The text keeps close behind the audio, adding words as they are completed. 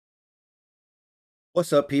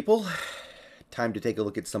What's up, people? Time to take a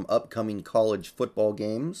look at some upcoming college football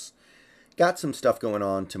games. Got some stuff going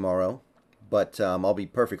on tomorrow, but I'll be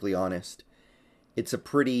perfectly honest. It's a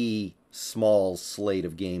pretty small slate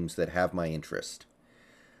of games that have my interest.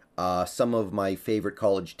 Some of my favorite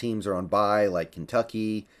college teams are on bye, like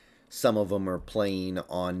Kentucky. Some of them are playing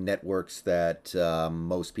on networks that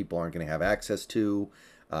most people aren't going to have access to.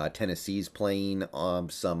 Tennessee's playing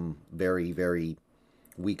some very, very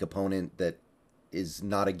weak opponent that is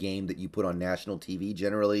not a game that you put on national TV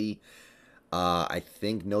generally. I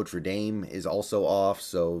think Notre Dame is also off,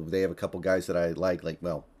 so they have a couple guys that I like,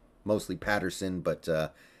 well, mostly Patterson, but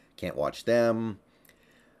can't watch them.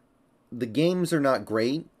 The games are not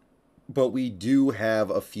great, but we do have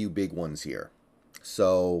a few big ones here.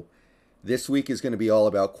 So this week is going to be all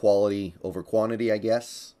about quality over quantity, I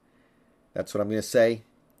guess. That's what I'm going to say.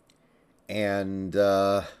 And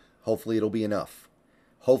hopefully it'll be enough.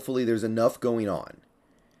 Hopefully there's enough going on.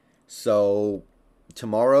 So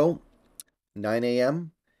tomorrow, 9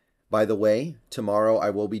 a.m. By the way, tomorrow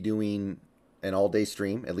I will be doing an all-day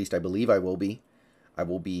stream. At least I believe I will be. I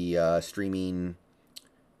will be streaming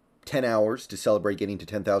 10 hours to celebrate getting to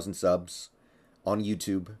 10,000 subs on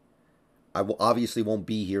YouTube. I will obviously won't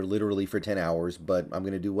be here literally for 10 hours, but I'm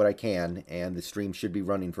going to do what I can, and the stream should be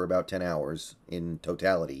running for about 10 hours in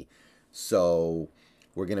totality. So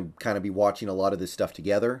we're going to kind of be watching a lot of this stuff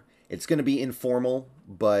together. It's going to be informal,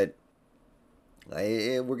 but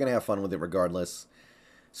we're going to have fun with it regardless.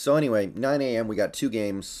 So anyway, 9 a.m. we got two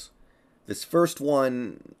games. This first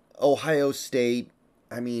one, Ohio State.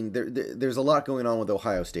 I mean, there's a lot going on with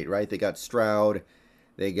Ohio State, right? They got Stroud.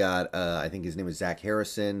 They got, I think his name is Zach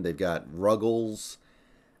Harrison. They've got Ruggles.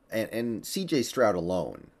 And C.J. Stroud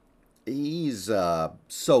alone. He's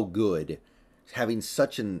so good, having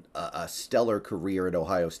such a stellar career at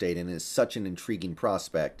Ohio State, and is such an intriguing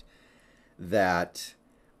prospect that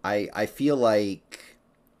I feel like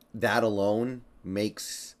that alone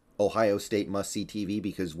makes Ohio State must-see TV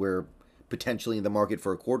because we're potentially in the market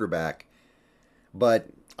for a quarterback. But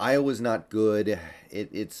Iowa's not good.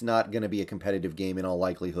 It's not going to be a competitive game in all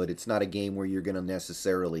likelihood. It's not a game where you're going to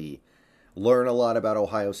necessarily learn a lot about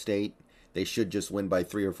Ohio State. They should just win by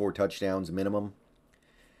 3 or 4 touchdowns minimum.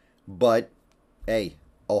 But, hey,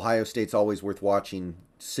 Ohio State's always worth watching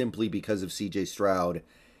simply because of C.J. Stroud.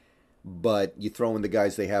 But you throw in the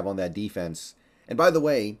guys they have on that defense. And by the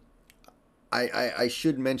way, I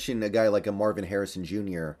should mention a guy like a Marvin Harrison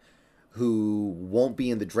Jr., who won't be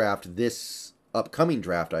in the draft this upcoming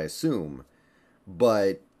draft, I assume,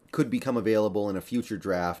 but could become available in a future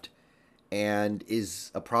draft and is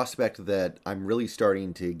a prospect that I'm really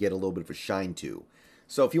starting to get a little bit of a shine to.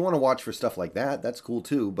 So if you want to watch for stuff like that, that's cool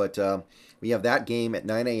too. But we have that game at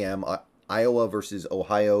 9 a.m. Iowa versus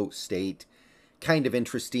Ohio State. Kind of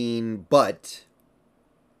interesting, but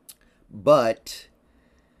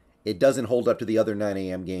it doesn't hold up to the other 9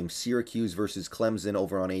 a.m. game. Syracuse versus Clemson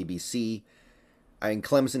over on ABC. I mean,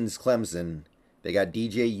 Clemson's Clemson. They got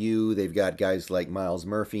DJU. They've got guys like Miles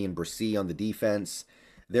Murphy and Brissy on the defense.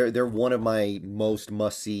 They're one of my most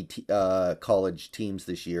must-see college teams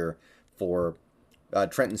this year. For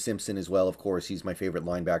Trenton Simpson as well, of course. He's my favorite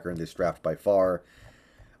linebacker in this draft by far.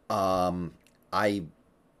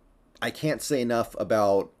 I can't say enough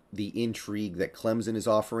about the intrigue that Clemson is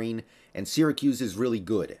offering, and Syracuse is really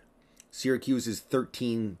good. Syracuse is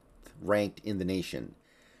 13th ranked in the nation,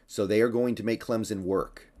 so they are going to make Clemson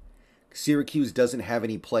work. Syracuse doesn't have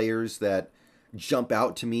any players that jump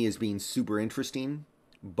out to me as being super interesting,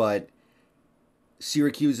 but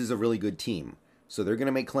Syracuse is a really good team, so they're going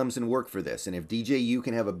to make Clemson work for this. And if DJU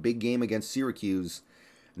can have a big game against Syracuse,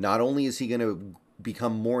 not only is he going to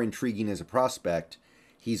become more intriguing as a prospect,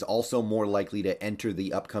 he's also more likely to enter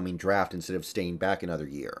the upcoming draft instead of staying back another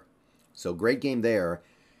year. So great game there.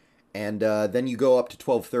 And then you go up to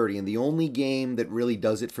 12:30, and the only game that really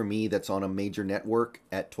does it for me that's on a major network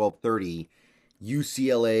at 12:30,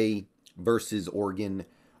 UCLA versus Oregon.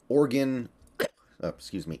 Oregon,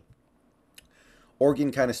 excuse me.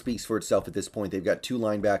 Oregon kind of speaks for itself at this point. They've got two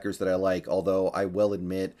linebackers that I like, although I will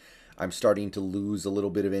admit I'm starting to lose a little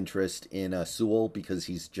bit of interest in Sewell because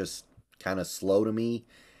he's just kind of slow to me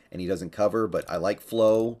and he doesn't cover, but I like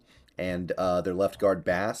Flo, and their left guard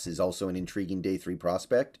Bass is also an intriguing day 3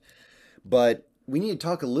 prospect. But we need to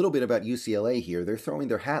talk a little bit about UCLA here. They're throwing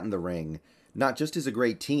their hat in the ring, not just as a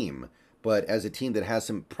great team, but as a team that has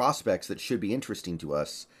some prospects that should be interesting to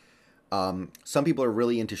us. Some people are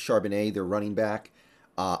really into Charbonnet, their running back.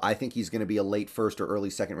 I think he's going to be a late first or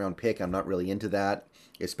early second round pick. I'm not really into that,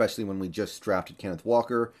 especially when we just drafted Kenneth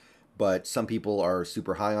Walker. But some people are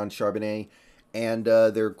super high on Charbonnet. And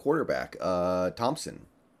their quarterback, Thompson.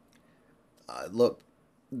 look,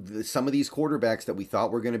 some of these quarterbacks that we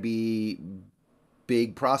thought were going to be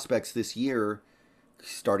big prospects this year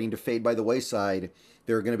starting to fade by the wayside.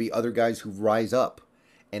 There are going to be other guys who rise up.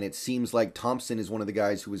 And it seems like Thompson is one of the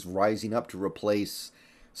guys who is rising up to replace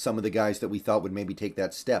some of the guys that we thought would maybe take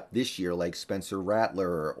that step this year, like Spencer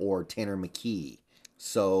Rattler or Tanner McKee.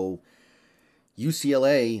 So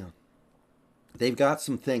UCLA, they've got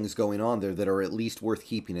some things going on there that are at least worth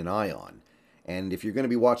keeping an eye on. And if you're going to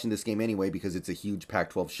be watching this game anyway, because it's a huge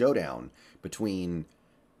Pac-12 showdown between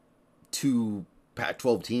two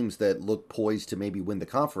Pac-12 teams that look poised to maybe win the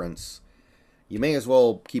conference, you may as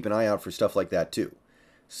well keep an eye out for stuff like that too.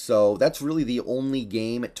 So that's really the only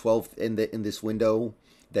game at 12 in this window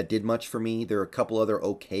that did much for me. There are a couple other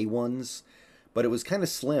okay ones, but it was kind of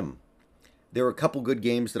slim. There are a couple good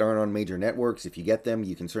games that aren't on major networks. If you get them,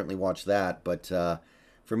 you can certainly watch that. But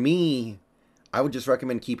for me, I would just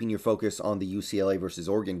recommend keeping your focus on the UCLA versus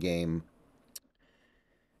Oregon game.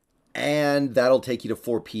 And that'll take you to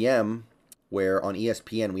 4 p.m., where on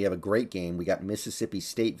ESPN we have a great game. We got Mississippi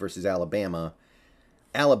State versus Alabama.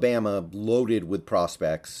 Alabama loaded with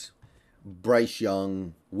prospects. Bryce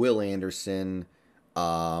Young, Will Anderson,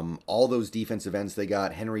 all those defensive ends they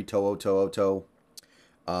got. Henry To'o,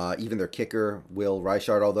 even their kicker, Will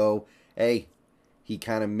Reichard, although, hey, he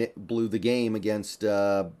kind of blew the game against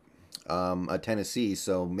Tennessee,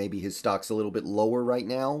 so maybe his stock's a little bit lower right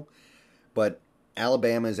now. But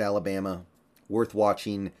Alabama is Alabama. Worth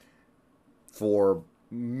watching for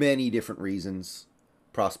many different reasons,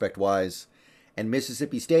 prospect-wise. And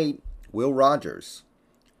Mississippi State, Will Rogers.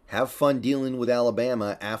 Have fun dealing with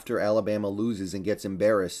Alabama after Alabama loses and gets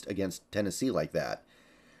embarrassed against Tennessee like that.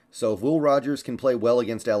 So if Will Rogers can play well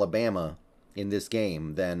against Alabama in this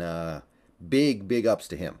game, then big ups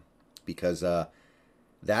to him. Because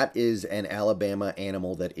that is an Alabama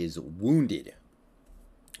animal that is wounded.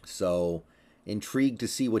 So intrigued to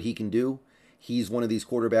see what he can do. He's one of these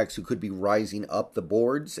quarterbacks who could be rising up the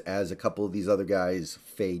boards as a couple of these other guys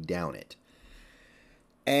fade down it.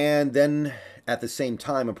 And then at the same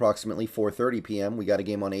time, approximately 4:30 p.m., we got a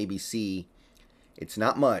game on ABC. It's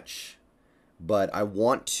not much, but I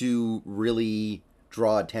want to really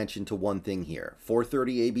draw attention to one thing here.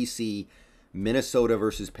 4:30 ABC, Minnesota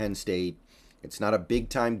versus Penn State. It's not a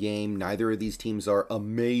big-time game. Neither of these teams are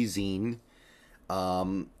amazing.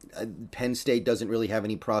 Penn State doesn't really have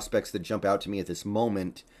any prospects that jump out to me at this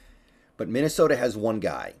moment. But Minnesota has one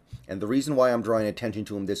guy. And the reason why I'm drawing attention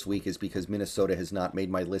to him this week is because Minnesota has not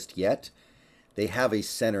made my list yet. They have a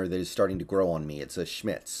center that is starting to grow on me. It's a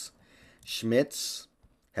Schmitz. Schmitz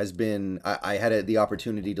has been... I had the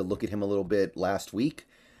opportunity to look at him a little bit last week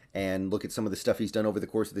and look at some of the stuff he's done over the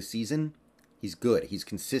course of the season. He's good. He's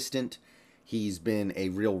consistent. He's been a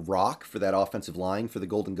real rock for that offensive line for the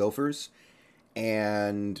Golden Gophers.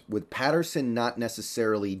 And with Patterson not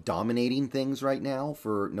necessarily dominating things right now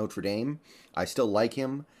for Notre Dame, I still like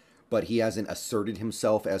him, but he hasn't asserted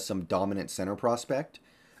himself as some dominant center prospect.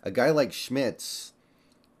 A guy like Schmitz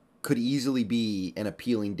could easily be an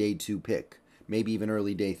appealing day 2 pick, maybe even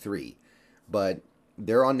early day 3. But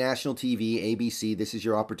they're on national TV, ABC. This is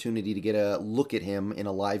your opportunity to get a look at him in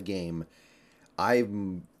a live game. I've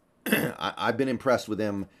been impressed with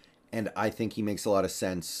him, and I think he makes a lot of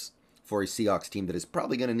sense for a Seahawks team that is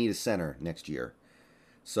probably going to need a center next year.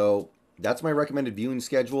 So that's my recommended viewing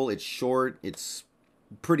schedule. It's short. It's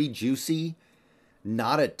pretty juicy.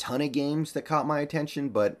 Not a ton of games that caught my attention,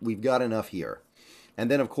 but we've got enough here.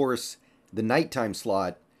 And then, of course, the nighttime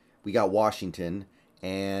slot, we got Washington,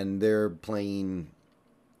 and they're playing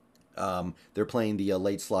the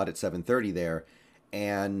late slot at 7:30 there.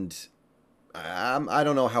 And I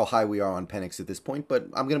don't know how high we are on Penix at this point, but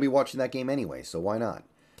I'm going to be watching that game anyway, so why not?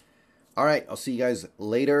 All right, I'll see you guys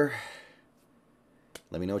later.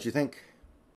 Let me know what you think.